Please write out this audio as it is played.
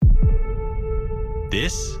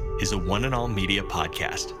This is a One and All Media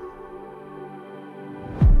podcast.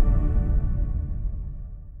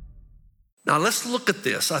 Now let's look at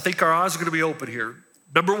this. I think our eyes are going to be open here.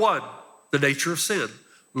 Number one, the nature of sin.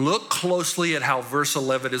 Look closely at how verse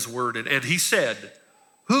 11 is worded. And he said,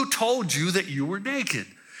 "Who told you that you were naked?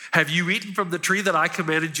 Have you eaten from the tree that I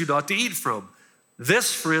commanded you not to eat from?"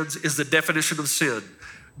 This, friends, is the definition of sin.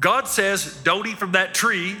 God says, don't eat from that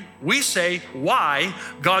tree. We say, why?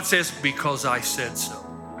 God says, because I said so.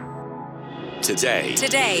 Today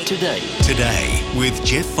with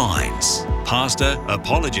Jeff Vines, pastor,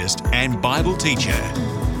 apologist, and Bible teacher.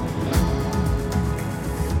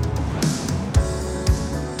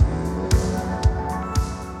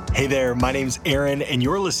 Hey there, my name's Aaron, and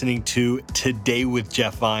you're listening to Today with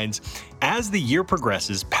Jeff Vines. As the year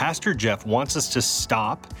progresses, Pastor Jeff wants us to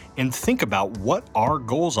stop and think about what our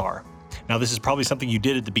goals are. Now, this is probably something you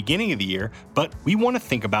did at the beginning of the year, but we want to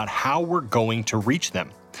think about how we're going to reach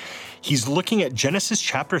them. He's looking at Genesis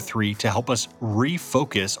chapter 3 to help us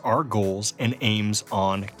refocus our goals and aims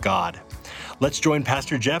on God. Let's join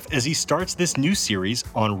Pastor Jeff as he starts this new series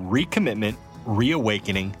on recommitment,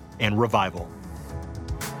 reawakening, and revival.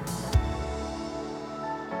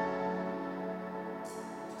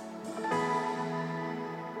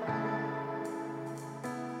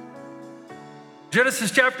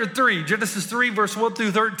 Genesis chapter 3, Genesis 3, verse 1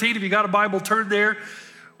 through 13. If you got a Bible, turn there.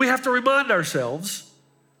 We have to remind ourselves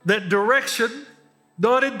that direction,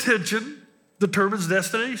 not intention, determines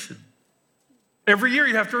destination. Every year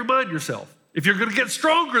you have to remind yourself. If you're going to get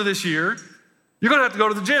stronger this year, you're going to have to go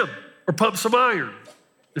to the gym or pump some iron.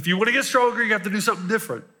 If you want to get stronger, you have to do something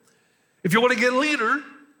different. If you want to get leaner,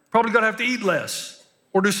 probably going to have to eat less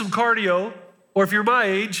or do some cardio, or if you're my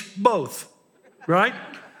age, both, right?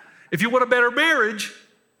 If you want a better marriage,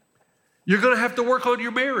 you're going to have to work on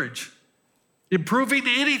your marriage. Improving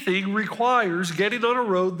anything requires getting on a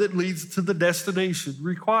road that leads to the destination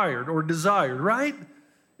required or desired, right?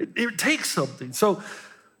 It takes something. So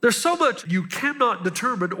there's so much you cannot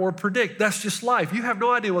determine or predict. That's just life. You have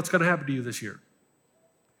no idea what's going to happen to you this year.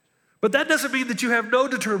 But that doesn't mean that you have no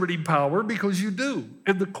determining power, because you do.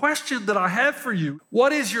 And the question that I have for you,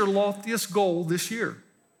 what is your loftiest goal this year?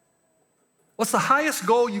 What's the highest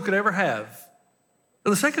goal you could ever have?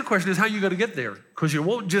 And the second question is, how are you going to get there? Because you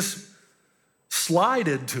won't just slide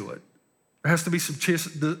into it. There has to be some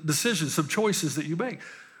decisions, some choices that you make.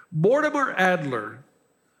 Mortimer Adler,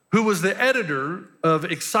 who was the editor of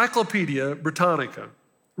Encyclopedia Britannica,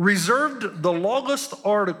 reserved the longest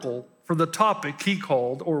article for the topic he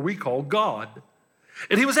called, or we call, God.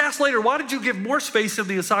 And he was asked later, why did you give more space in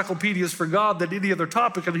the encyclopedias for God than any other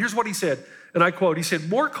topic? And here's what he said, and I quote, he said,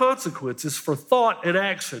 "More consequences for thought and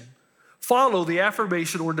action follow the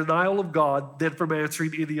affirmation or denial of God than from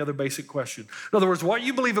answering any other basic question." In other words, what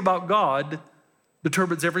you believe about God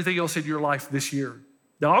determines everything else in your life this year.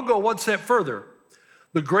 Now, I'll go one step further.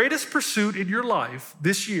 The greatest pursuit in your life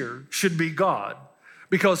this year should be God,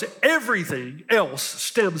 because everything else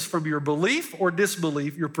stems from your belief or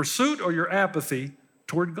disbelief, your pursuit or your apathy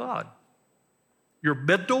toward God. Your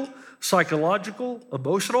mental, psychological,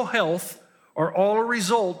 emotional health are all a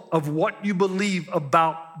result of what you believe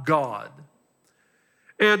about God.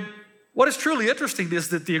 And what is truly interesting is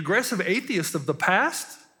that the aggressive atheists of the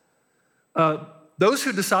past, those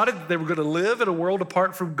who decided that they were going to live in a world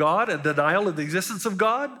apart from God and denial of the existence of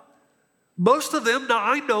God, most of them, now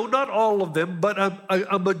I know not all of them, but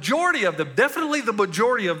a majority of them, definitely the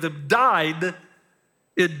majority of them, died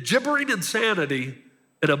in gibbering insanity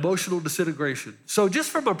and emotional disintegration. So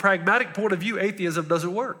just from a pragmatic point of view, atheism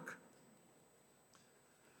doesn't work.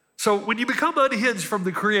 So when you become unhinged from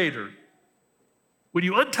the Creator, when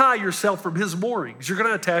you untie yourself from His moorings, you're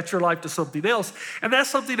going to attach your life to something else, and that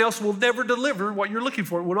something else will never deliver what you're looking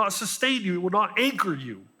for. It will not sustain you. It will not anchor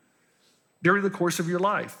you during the course of your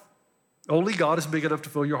life. Only God is big enough to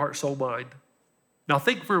fill your heart, soul, mind. Now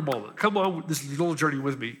think for a moment. Come on this little journey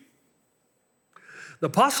with me. The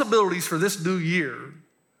possibilities for this new year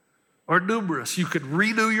are numerous. You could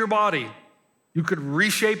renew your body. You could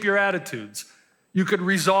reshape your attitudes. You could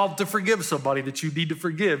resolve to forgive somebody that you need to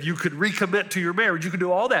forgive. You could recommit to your marriage. You could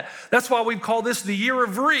do all that. That's why we call this the year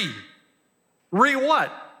of re. Re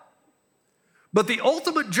what? But the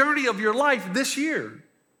ultimate journey of your life this year,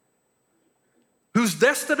 whose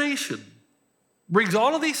destination brings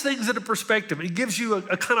all of these things into perspective and gives you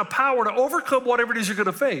a kind of power to overcome whatever it is you're going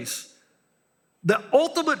to face. The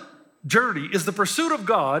ultimate journey is the pursuit of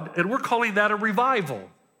God, and we're calling that a revival.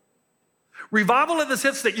 Revival in the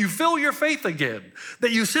sense that you feel your faith again,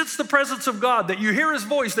 that you sense the presence of God, that you hear His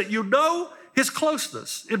voice, that you know His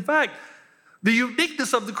closeness. In fact, The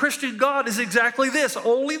uniqueness of the Christian God is exactly this.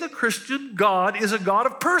 Only the Christian God is a God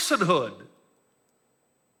of personhood.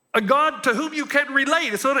 A God to whom you can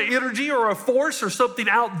relate. It's not an energy or a force or something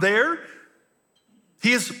out there.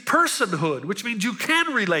 He is personhood, which means you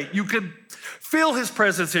can relate. You can feel his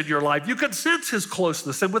presence in your life. You can sense his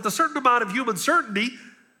closeness. And with a certain amount of human certainty,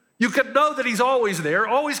 you can know that he's always there,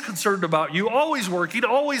 always concerned about you, always working,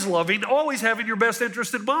 always loving, always having your best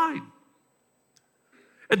interest in mind.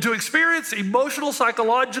 And to experience emotional,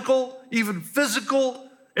 psychological, even physical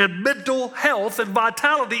and mental health and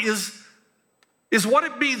vitality is what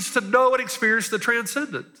it means to know and experience the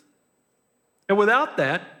transcendent. And without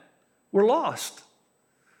that, we're lost.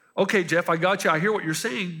 Okay, Jeff, I got you. I hear what you're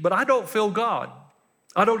saying, but I don't feel God.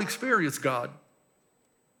 I don't experience God.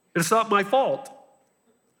 And it's not my fault.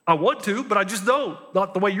 I want to, but I just don't.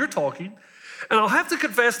 Not the way you're talking. And I'll have to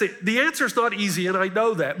confess that the answer is not easy, and I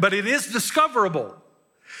know that, but it is discoverable.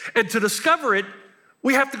 And to discover it,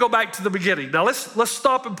 we have to go back to the beginning. Now let's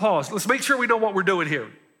stop and pause. Let's make sure we know what we're doing here.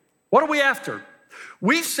 What are we after?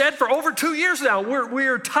 We've said for over 2 years now,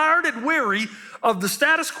 we're tired and weary of the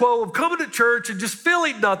status quo of coming to church and just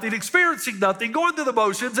feeling nothing, experiencing nothing, going through the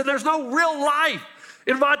motions, and there's no real life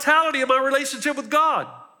and vitality in my relationship with God.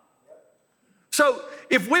 So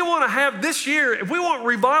if we want to have this year, if we want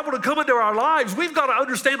revival to come into our lives, we've got to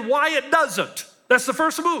understand why it doesn't. That's the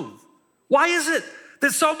first move. Why is it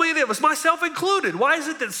that so many of us, myself included, why is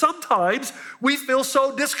it that sometimes we feel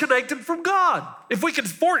so disconnected from God? If we can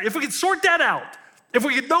sort that out, if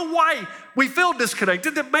we can know why we feel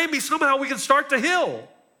disconnected, then maybe somehow we can start to heal.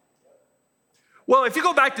 Well, if you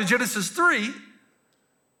go back to Genesis 3,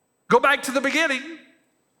 go back to the beginning,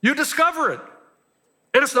 you discover it.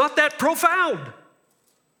 And it's not that profound.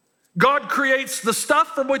 God creates the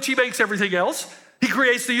stuff from which he makes everything else. He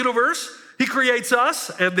creates the universe. He creates us.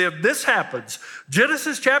 And then this happens.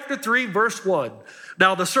 Genesis chapter 3, verse 1.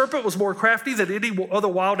 Now the serpent was more crafty than any other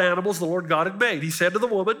wild animals the Lord God had made. He said to the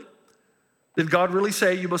woman, did God really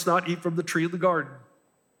say you must not eat from the tree in the garden?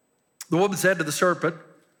 The woman said to the serpent,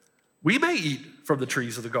 we may eat from the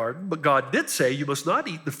trees of the garden, but God did say you must not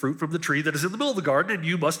eat the fruit from the tree that is in the middle of the garden, and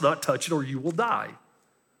you must not touch it or you will die.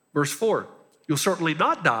 Verse 4, you'll certainly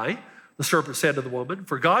not die, the serpent said to the woman,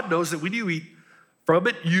 for God knows that when you eat from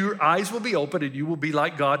it, your eyes will be open and you will be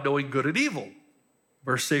like God, knowing good and evil.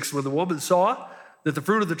 Verse 6, when the woman saw that the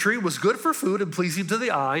fruit of the tree was good for food and pleasing to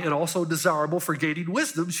the eye and also desirable for gaining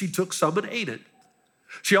wisdom, she took some and ate it.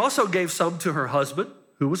 She also gave some to her husband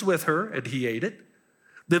who was with her, and he ate it.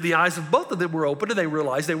 Then the eyes of both of them were opened and they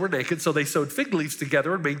realized they were naked, so they sewed fig leaves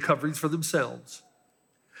together and made coverings for themselves.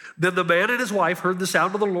 Then the man and his wife heard the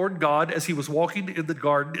sound of the Lord God as he was walking in the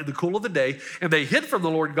garden in the cool of the day, and they hid from the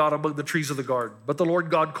Lord God among the trees of the garden. But the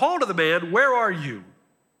Lord God called to the man, where are you?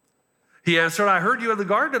 He answered, I heard you in the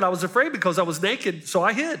garden, and I was afraid because I was naked, so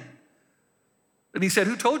I hid. And he said,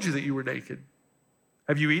 who told you that you were naked?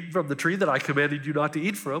 Have you eaten from the tree that I commanded you not to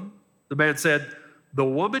eat from? The man said, the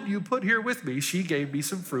woman you put here with me, she gave me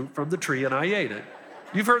some fruit from the tree, and I ate it.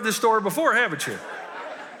 You've heard this story before, haven't you?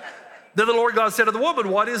 Then the Lord God said to the woman,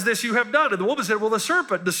 what is this you have done? And the woman said, well, the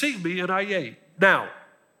serpent deceived me, and I ate. Now,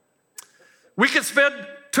 we could spend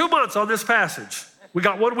 2 months on this passage. We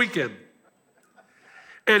got 1 weekend.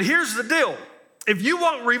 And here's the deal. If you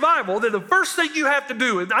want revival, then the first thing you have to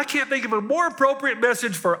do, and I can't think of a more appropriate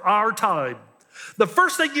message for our time, the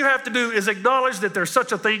first thing you have to do is acknowledge that there's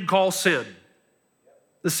such a thing called sin.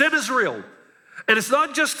 The sin is real. And it's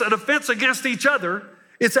not just an offense against each other,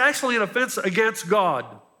 it's actually an offense against God.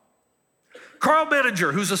 Carl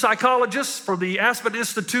Menninger, who's a psychologist from the Aspen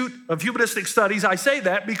Institute of Humanistic Studies, I say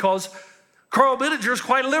that because Carl Menninger is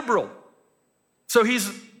quite liberal. So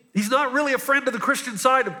he's not really a friend of the Christian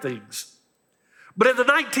side of things. But in the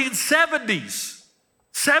 1970s,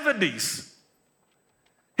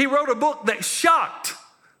 he wrote a book that shocked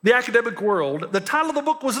the academic world. The title of the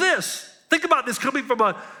book was this. Think about this coming from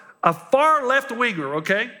a far left winger,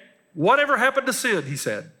 okay? Whatever happened to sin, he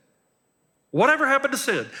said. Whatever happened to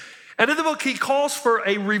sin? And in the book, he calls for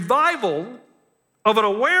a revival of an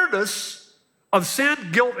awareness of sin,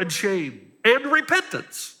 guilt, and shame, and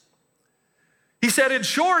repentance. He said, in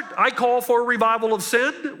short, I call for a revival of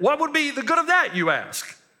sin. What would be the good of that, you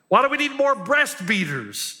ask? Why do we need more breast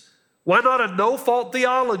beaters? Why not a no-fault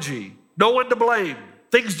theology? No one to blame.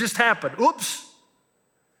 Things just happen. Oops.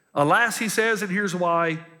 Alas, he says, and here's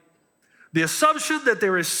why. The assumption that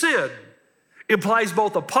there is sin implies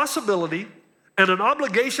both a possibility and an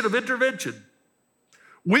obligation of intervention.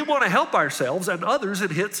 We want to help ourselves and others,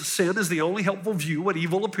 and hence sin is the only helpful view when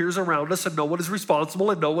evil appears around us and no one is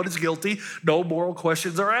responsible and no one is guilty, no moral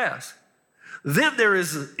questions are asked. Then there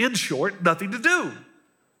is, in short, nothing to do.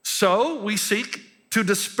 So we seek to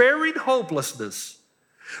despairing hopelessness.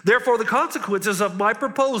 Therefore, the consequences of my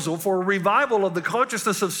proposal for a revival of the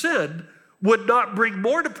consciousness of sin would not bring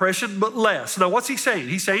more depression, but less. Now, what's he saying?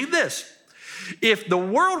 He's saying this. When the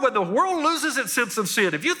world loses its sense of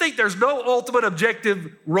sin, if you think there's no ultimate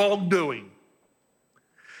objective wrongdoing,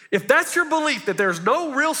 if that's your belief that there's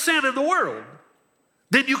no real sin in the world,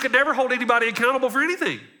 then you can never hold anybody accountable for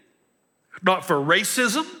anything. Not for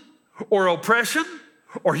racism or oppression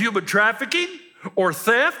or human trafficking or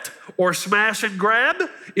theft or smash and grab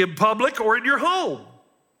in public or in your home.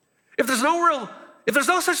 If there's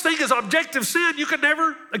no such thing as objective sin, you can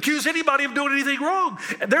never accuse anybody of doing anything wrong.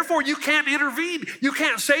 And therefore, you can't intervene. You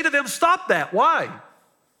can't say to them, stop that. Why?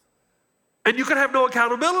 And you can have no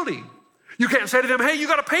accountability. You can't say to them, hey, you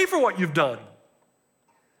got to pay for what you've done.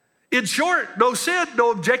 In short, no sin,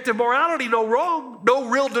 no objective morality, no wrong, no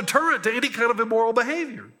real deterrent to any kind of immoral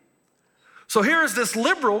behavior. So here is this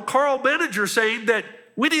liberal Carl Manager saying that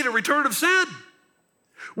we need a return of sin.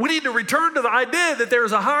 We need to return to the idea that there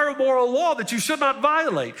is a higher moral law that you should not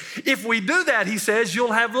violate. If we do that, he says,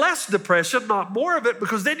 you'll have less depression, not more of it,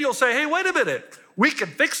 because then you'll say, hey, wait a minute, we can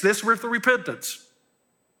fix this with the repentance.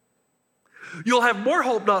 You'll have more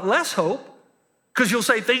hope, not less hope, because you'll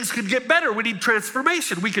say things could get better. We need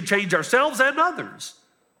transformation. We can change ourselves and others.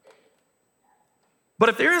 But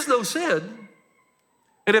if there is no sin,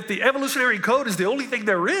 and if the evolutionary code is the only thing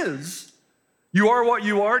there is, you are what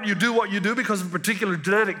you are and you do what you do because of a particular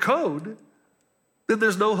genetic code, then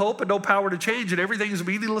there's no hope and no power to change, and everything is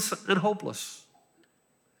meaningless and hopeless.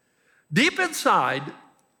 Deep inside,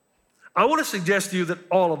 I want to suggest to you that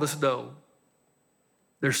all of us know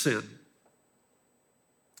there's sin.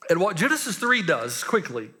 And what Genesis 3 does,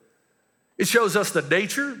 quickly, it shows us the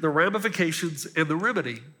nature, the ramifications, and the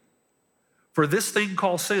remedy for this thing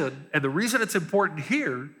called sin. And the reason it's important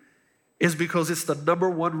here is because it's the number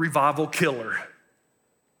one revival killer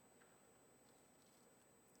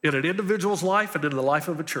in an individual's life and in the life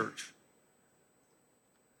of a church.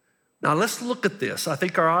 Now let's look at this. I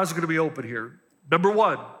think our eyes are going to be open here. Number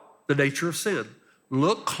one, the nature of sin.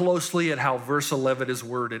 Look closely at how verse 11 is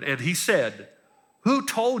worded. And he said, who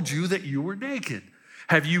told you that you were naked?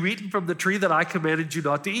 Have you eaten from the tree that I commanded you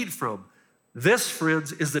not to eat from? This,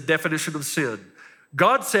 friends, is the definition of sin.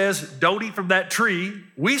 God says, don't eat from that tree.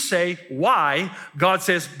 We say, why? God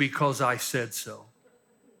says, because I said so.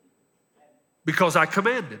 Because I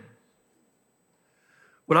commanded.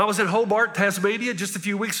 When I was in Hobart, Tasmania, just a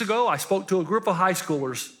few weeks ago, I spoke to a group of high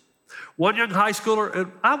schoolers. One young high schooler,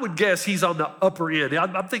 and I would guess he's on the upper end.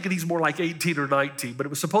 I'm thinking he's more like 18 or 19, but it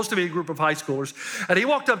was supposed to be a group of high schoolers. And he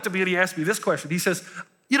walked up to me and he asked me this question. He says,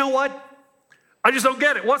 you know what? I just don't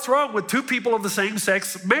get it. What's wrong with two people of the same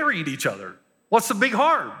sex marrying each other? What's the big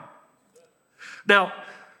harm? Now,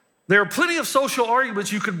 there are plenty of social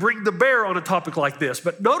arguments you can bring to bear on a topic like this,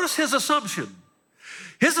 but notice his assumption.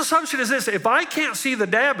 His assumption is this: if I can't see the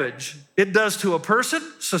damage it does to a person,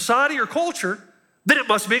 society, or culture, then it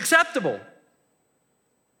must be acceptable.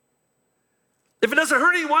 If it doesn't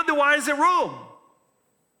hurt anyone, then why is it wrong?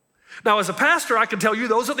 Now, as a pastor, I can tell you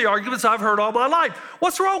those are the arguments I've heard all my life.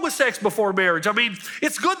 What's wrong with sex before marriage? I mean,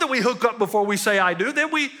 it's good that we hook up before we say I do.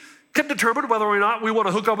 Then we can determine whether or not we want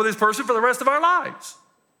to hook up with this person for the rest of our lives.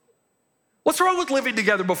 What's wrong with living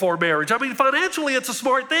together before marriage? I mean, financially, it's a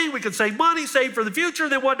smart thing. We can save money, save for the future,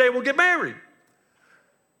 then one day we'll get married.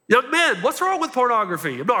 Young men, what's wrong with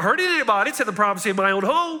pornography? I'm not hurting anybody. It's in the privacy of my own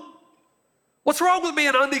home. What's wrong with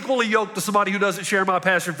being unequally yoked to somebody who doesn't share my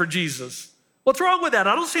passion for Jesus? What's wrong with that?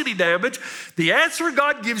 I don't see any damage. The answer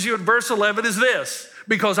God gives you in verse 11 is this: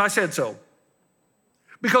 because I said so.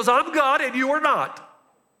 Because I'm God and you are not.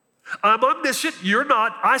 I'm omniscient, you're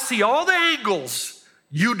not. I see all the angles,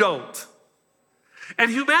 you don't.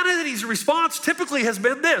 And humanity's response typically has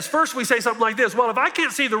been this. First, we say something like this: well, if I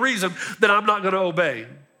can't see the reason, then I'm not going to obey.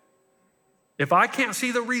 If I can't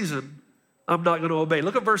see the reason, I'm not going to obey.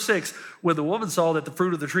 Look at verse 6. When the woman saw that the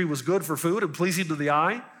fruit of the tree was good for food and pleasing to the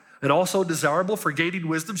eye, and also desirable for gaining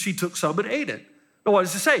wisdom, she took some and ate it. Now, what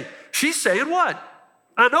does it say? She's saying what?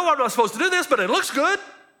 I know I'm not supposed to do this, but it looks good.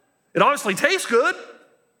 It obviously tastes good.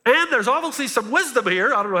 And there's obviously some wisdom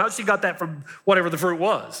here. I don't know how she got that from whatever the fruit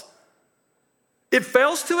was. It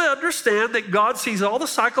fails to understand that God sees all the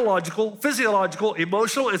psychological, physiological,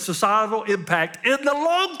 emotional, and societal impact in the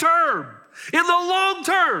long term. In the long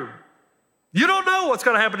term. You don't know what's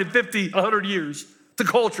going to happen in 50, 100 years to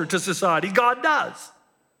culture, to society. God does.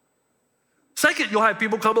 Second, you'll have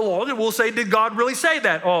people come along and will say, did God really say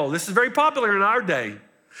that? Oh, this is very popular in our day.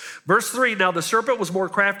 Verse 3, now the serpent was more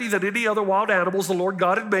crafty than any other wild animals the Lord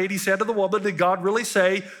God had made. He said to the woman, did God really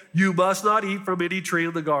say, you must not eat from any tree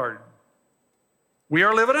in the garden? We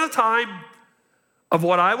are living in a time of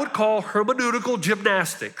what I would call hermeneutical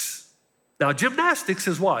gymnastics. Now, gymnastics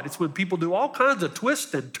is what? It's when people do all kinds of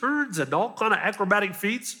twists and turns and all kind of acrobatic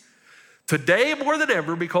feats. Today, more than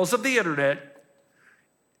ever, because of the internet,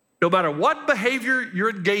 no matter what behavior you're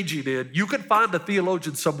engaging in, you can find a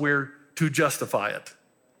theologian somewhere to justify it.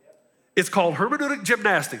 It's called hermeneutic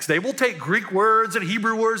gymnastics. They will take Greek words and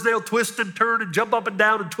Hebrew words, they'll twist and turn and jump up and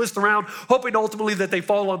down and twist around, hoping ultimately that they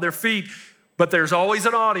fall on their feet. But there's always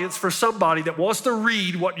an audience for somebody that wants to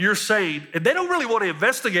read what you're saying, and they don't really want to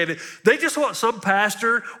investigate it. They just want some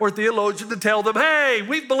pastor or theologian to tell them, hey,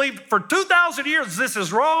 we've believed for 2,000 years this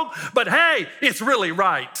is wrong, but hey, it's really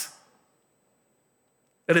right.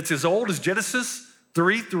 And it's as old as Genesis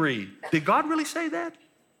 3:3. Did God really say that?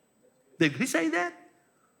 Did he say that?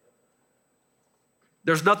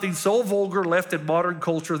 There's nothing so vulgar left in modern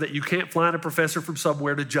culture that you can't find a professor from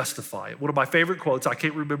somewhere to justify it. One of my favorite quotes, I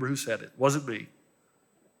can't remember who said it. It wasn't me.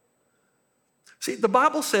 See, the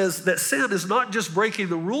Bible says that sin is not just breaking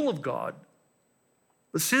the rule of God,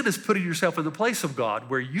 but sin is putting yourself in the place of God,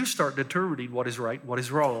 where you start determining what is right and what is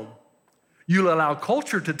wrong. You allow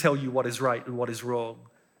culture to tell you what is right and what is wrong.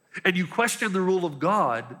 And you question the rule of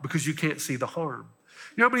God because you can't see the harm.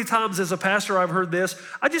 You know how many times as a pastor I've heard this?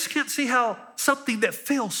 I just can't see how something that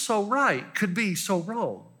feels so right could be so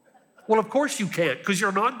wrong. Well, of course you can't, because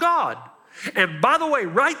you're not God. And by the way,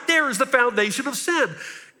 right there is the foundation of sin.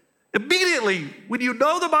 Immediately, when you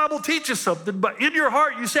know the Bible teaches something, but in your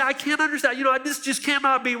heart you say, I can't understand. You know, this just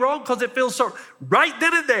cannot be wrong because it feels so. Right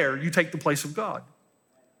then and there, you take the place of God.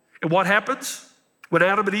 And what happens when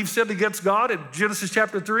Adam and Eve sinned against God in Genesis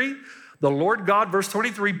chapter 3? The Lord God, verse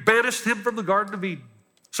 23, banished him from the Garden of Eden.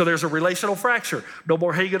 So there's a relational fracture. No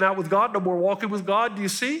more hanging out with God, no more walking with God. Do you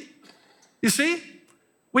see? You see?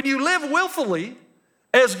 When you live willfully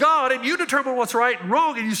as God and you determine what's right and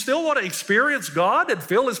wrong and you still want to experience God and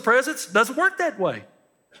feel his presence, it doesn't work that way.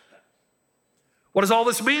 What does all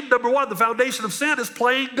this mean? Number one, the foundation of sin is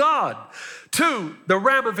playing God. Two, the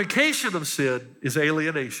ramification of sin is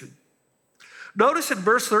alienation. Notice in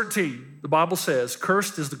verse 13, the Bible says,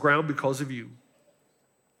 cursed is the ground because of you.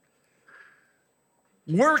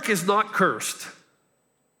 Work is not cursed.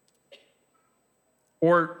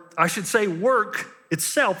 Or I should say work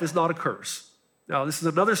itself is not a curse. Now, this is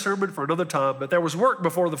another sermon for another time, but there was work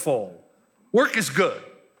before the fall. Work is good.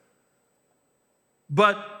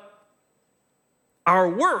 But our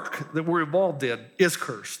work that we're involved in is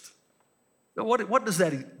cursed. Now, what does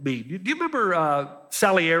that mean? Do you remember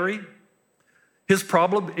Salieri? His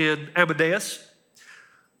problem in Amadeus?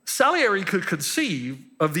 Salieri could conceive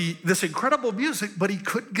of this incredible music, but he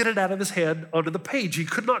couldn't get it out of his head onto the page. He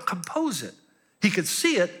could not compose it. He could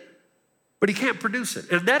see it, but he can't produce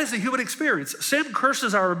it. And that is the human experience. Sin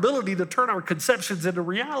curses our ability to turn our conceptions into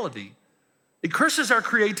reality. It curses our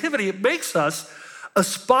creativity. It makes us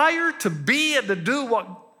aspire to be and to do what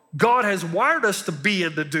God has wired us to be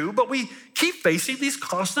and to do, but we keep facing these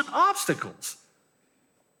constant obstacles.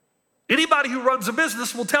 Anybody who runs a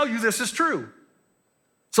business will tell you this is true.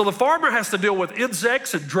 So the farmer has to deal with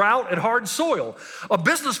insects and drought and hard soil. A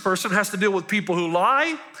business person has to deal with people who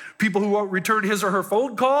lie, people who won't return his or her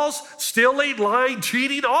phone calls, stealing, lying,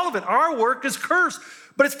 cheating, all of it. Our work is cursed,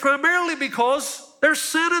 but it's primarily because there's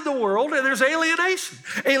sin in the world and there's alienation.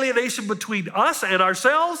 Alienation between us and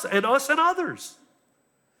ourselves and us and others.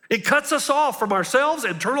 It cuts us off from ourselves,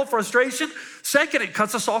 internal frustration. Second, it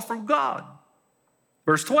cuts us off from God.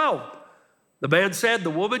 Verse 12. The man said,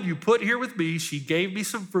 the woman you put here with me, she gave me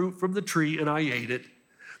some fruit from the tree and I ate it.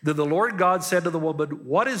 Then the Lord God said to the woman,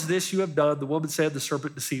 what is this you have done? The woman said, the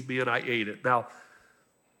serpent deceived me and I ate it. Now,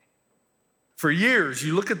 for years,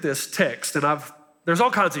 you look at this text and there's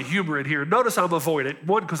all kinds of humor in here. Notice I'm avoiding it.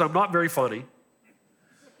 One, because I'm not very funny.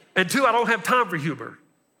 And two, I don't have time for humor.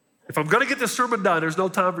 If I'm going to get this sermon done, there's no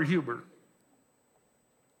time for humor.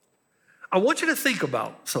 I want you to think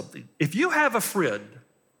about something. If you have a friend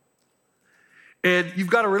and you've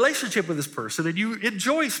got a relationship with this person and you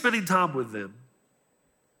enjoy spending time with them,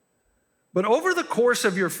 but over the course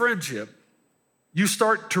of your friendship, you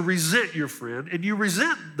start to resent your friend, and you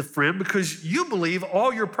resent the friend because you believe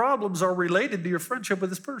all your problems are related to your friendship with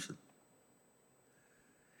this person.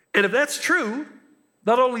 And if that's true,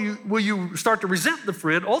 not only will you start to resent the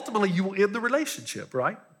friend, ultimately you will end the relationship,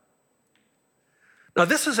 right? Now,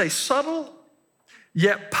 this is a subtle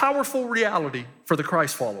yet powerful reality for the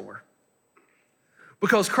Christ follower.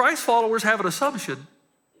 Because Christ followers have an assumption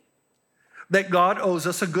that God owes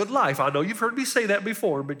us a good life. I know you've heard me say that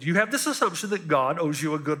before, but you have this assumption that God owes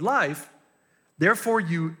you a good life. Therefore,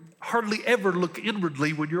 you hardly ever look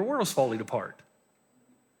inwardly when your world's falling apart.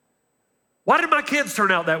 Why did my kids turn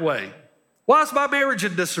out that way? Why is my marriage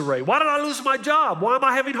in disarray? Why did I lose my job? Why am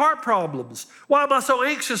I having heart problems? Why am I so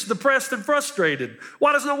anxious, depressed, and frustrated?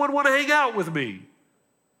 Why does no one want to hang out with me?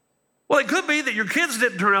 Well, it could be that your kids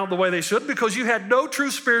didn't turn out the way they should because you had no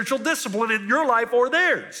true spiritual discipline in your life or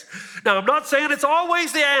theirs. Now, I'm not saying it's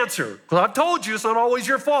always the answer, because I've told you it's not always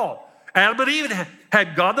your fault. Adam and Eve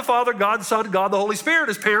had God the Father, God the Son, God the Holy Spirit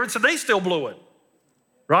as parents, and they still blew it,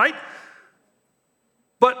 right?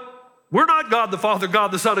 But we're not God the Father,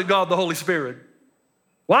 God the Son, and God the Holy Spirit.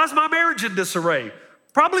 Why is my marriage in disarray?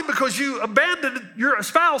 Probably because you abandoned your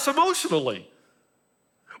spouse emotionally.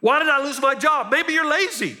 Why did I lose my job? Maybe you're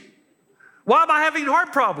lazy. Why am I having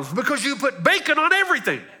heart problems? Because you put bacon on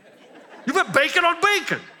everything. You put bacon on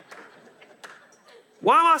bacon.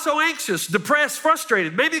 Why am I so anxious, depressed,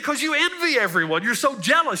 frustrated? Maybe because you envy everyone. You're so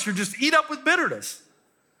jealous. You're just eat up with bitterness.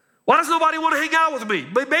 Why does nobody want to hang out with me?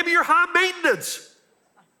 Maybe you're high maintenance.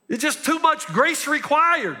 It's just too much grace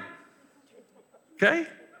required. Okay?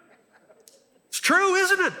 It's true,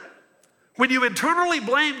 isn't it? When you internally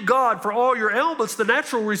blame God for all your ailments, the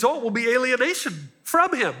natural result will be alienation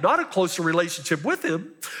from Him, not a closer relationship with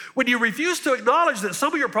Him. When you refuse to acknowledge that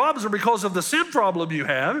some of your problems are because of the sin problem you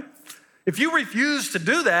have, if you refuse to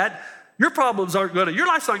do that, your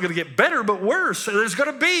life's not going to get better, but worse. And there's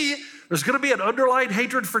going to be an underlying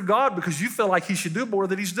hatred for God because you feel like He should do more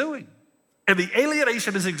than He's doing. And the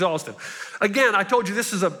alienation is exhausting. Again, I told you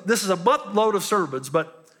this is a month load of sermons,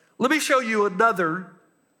 but let me show you another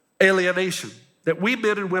alienation that we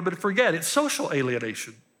men and women forget. It's social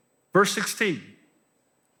alienation. Verse 16,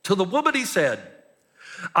 to the woman He said,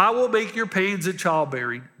 I will make your pains in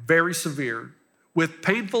childbearing very severe. With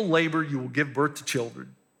painful labor, you will give birth to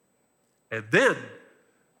children. And then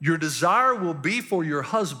your desire will be for your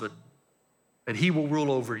husband, and he will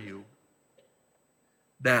rule over you.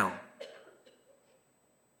 Now,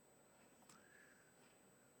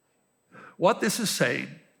 what this is saying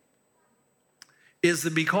is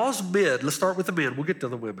that because men, let's start with the men, we'll get to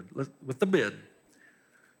the women. With the men,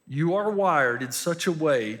 you are wired in such a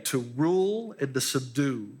way to rule and to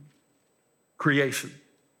subdue creation.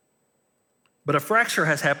 But a fracture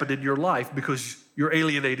has happened in your life because you're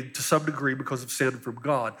alienated to some degree because of sin from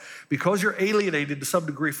God. Because you're alienated to some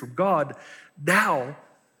degree from God, now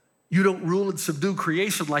you don't rule and subdue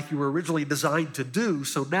creation like you were originally designed to do,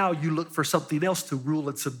 so now you look for something else to rule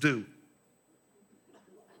and subdue.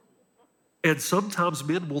 And sometimes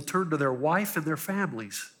men will turn to their wife and their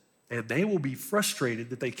families, and they will be frustrated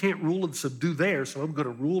that they can't rule and subdue there, so I'm going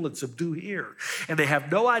to rule and subdue here. And they have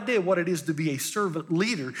no idea what it is to be a servant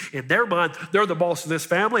leader. In their mind, they're the boss of this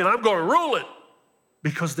family, and I'm going to rule it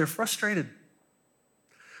because they're frustrated.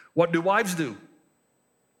 What do wives do?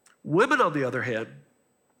 Women, on the other hand,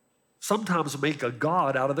 sometimes make a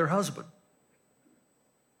god out of their husband.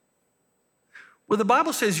 When the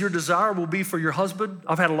Bible says your desire will be for your husband,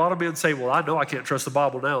 I've had a lot of men say, well, I know I can't trust the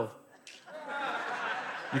Bible now.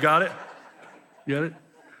 You got it? You got it?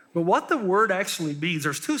 But what the word actually means,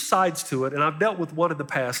 there's two sides to it, and I've dealt with one in the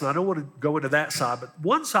past, and I don't want to go into that side, but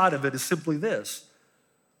one side of it is simply this.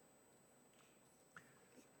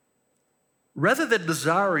 Rather than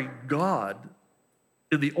desiring God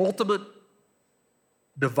in the ultimate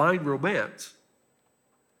divine romance,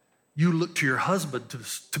 you look to your husband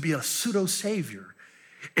to be a pseudo-savior.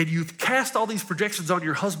 And you've cast all these projections on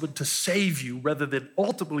your husband to save you rather than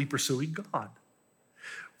ultimately pursuing God.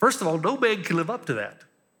 First of all, no man can live up to that.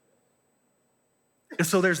 And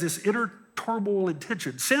so there's this inner turmoil and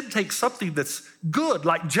tension. Sin takes something that's good,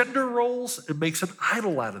 like gender roles, and makes an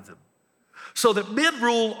idol out of them. So that men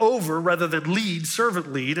rule over rather than lead,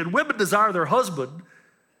 servant lead, and women desire their husband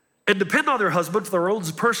and depend on their husband for their own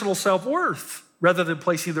personal self-worth rather than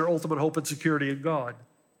placing their ultimate hope and security in God.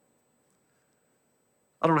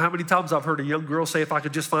 I don't know how many times I've heard a young girl say, if I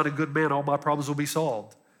could just find a good man, all my problems will be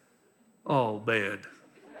solved. Oh, man.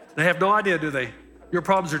 They have no idea, do they? Your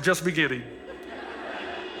problems are just beginning.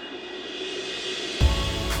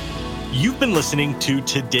 You've been listening to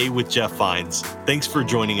Today with Jeff Vines. Thanks for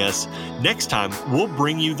joining us. Next time, we'll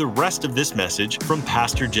bring you the rest of this message from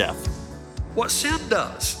Pastor Jeff. What sin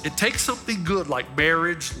does, it takes something good like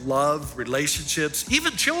marriage, love, relationships,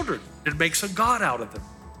 even children, and makes a god out of them.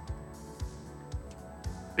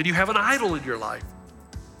 And you have an idol in your life.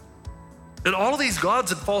 And all of these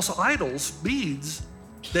gods and false idols means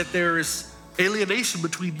that there is alienation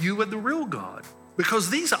between you and the real God. Because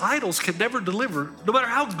these idols can never deliver, no matter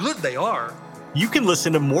how good they are. You can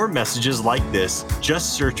listen to more messages like this.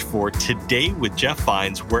 Just search for Today with Jeff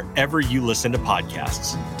Vines wherever you listen to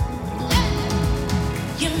podcasts.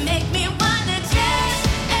 You make me wanna dance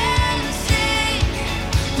and sing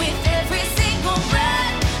with every single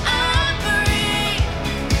breath I breathe.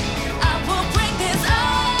 I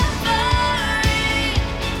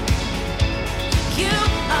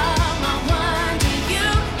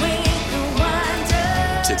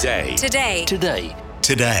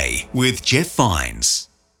Today with Jeff Vines.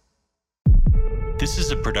 This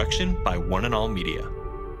is a production by One and All Media.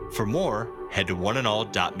 For more, head to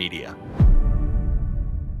oneandall.media.